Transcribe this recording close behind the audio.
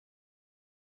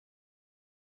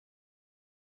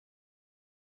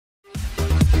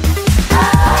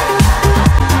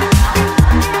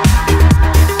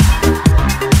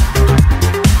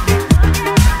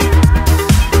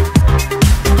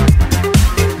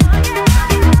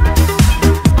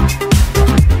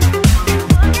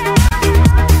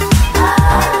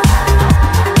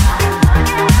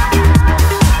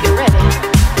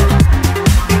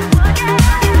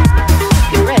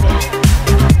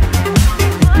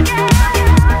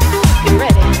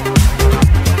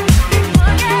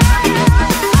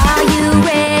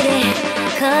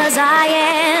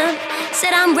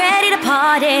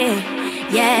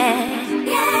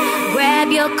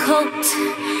coat,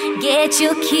 get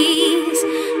your keys,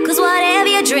 'cause whatever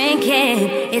you're drinking,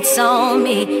 it's on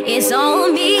me, it's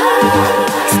on me.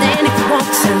 Stand if you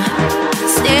want to,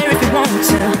 stare if you want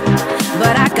to,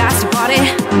 but I got to party,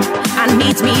 I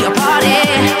need me a party.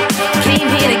 Came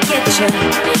here to get you,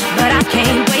 but I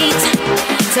can't wait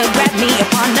to grab me a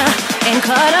partner and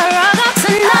cut a rug up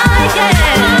tonight. Yeah,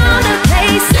 found a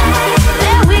place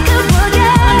that we could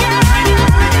forget the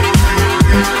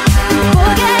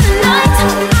night.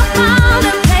 I found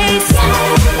a place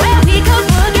where we could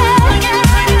forget.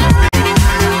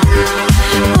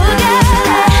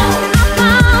 I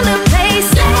found a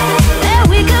place that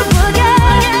we could forget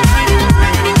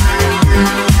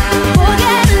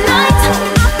the night.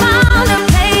 I found a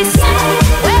place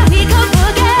where we could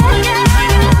forget.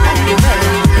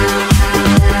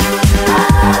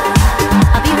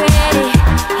 I'll be ready.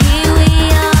 Here we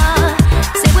are.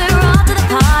 Say we're off to the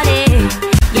party.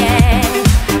 Yeah,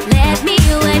 let me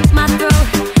wet my throat.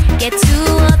 Get 2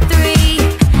 or 3,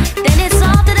 then it's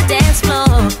off to the dance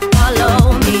floor. Follow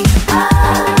me.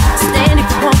 Stand if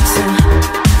you want to,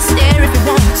 stare if you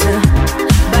want to,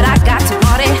 but I got to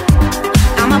party.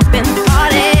 I'm up in the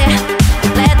party.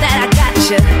 Glad that I got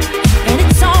you, and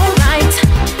it's alright.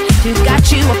 You got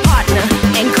you a partner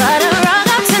and cut a rug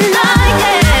up tonight.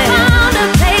 Yeah, found a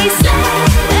place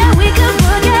that we could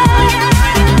forget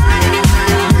the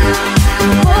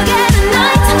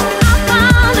night. I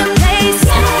found a place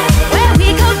where we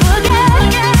could forget.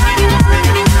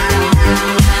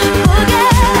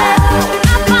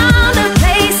 I found a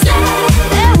place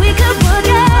that we could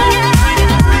forget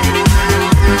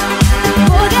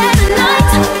the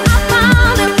night. I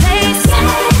found a place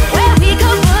where we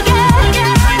could forget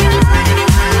the night.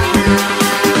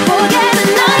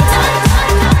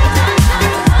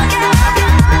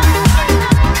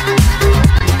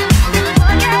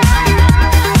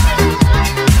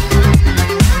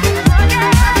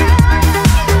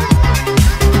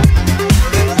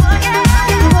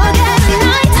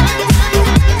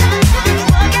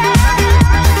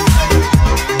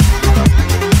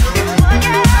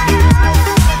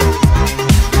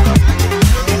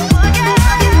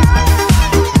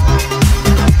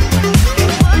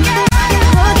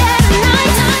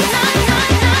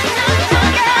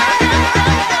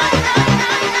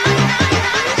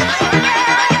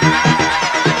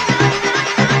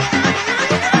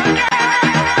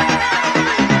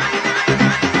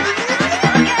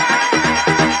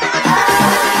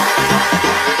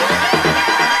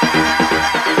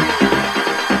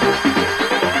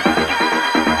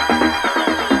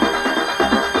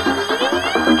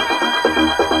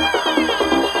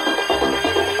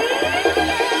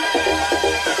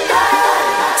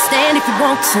 Stand if you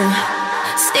want to,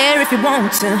 stare if you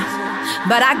want to,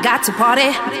 but I got to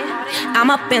party. I'm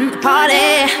up in the party.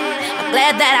 I'm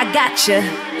glad that I got you,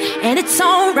 and it's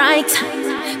alright.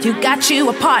 You got you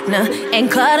a partner and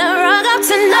cut a rug up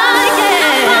tonight. Yeah,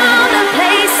 I found a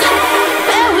place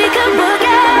where we could book it.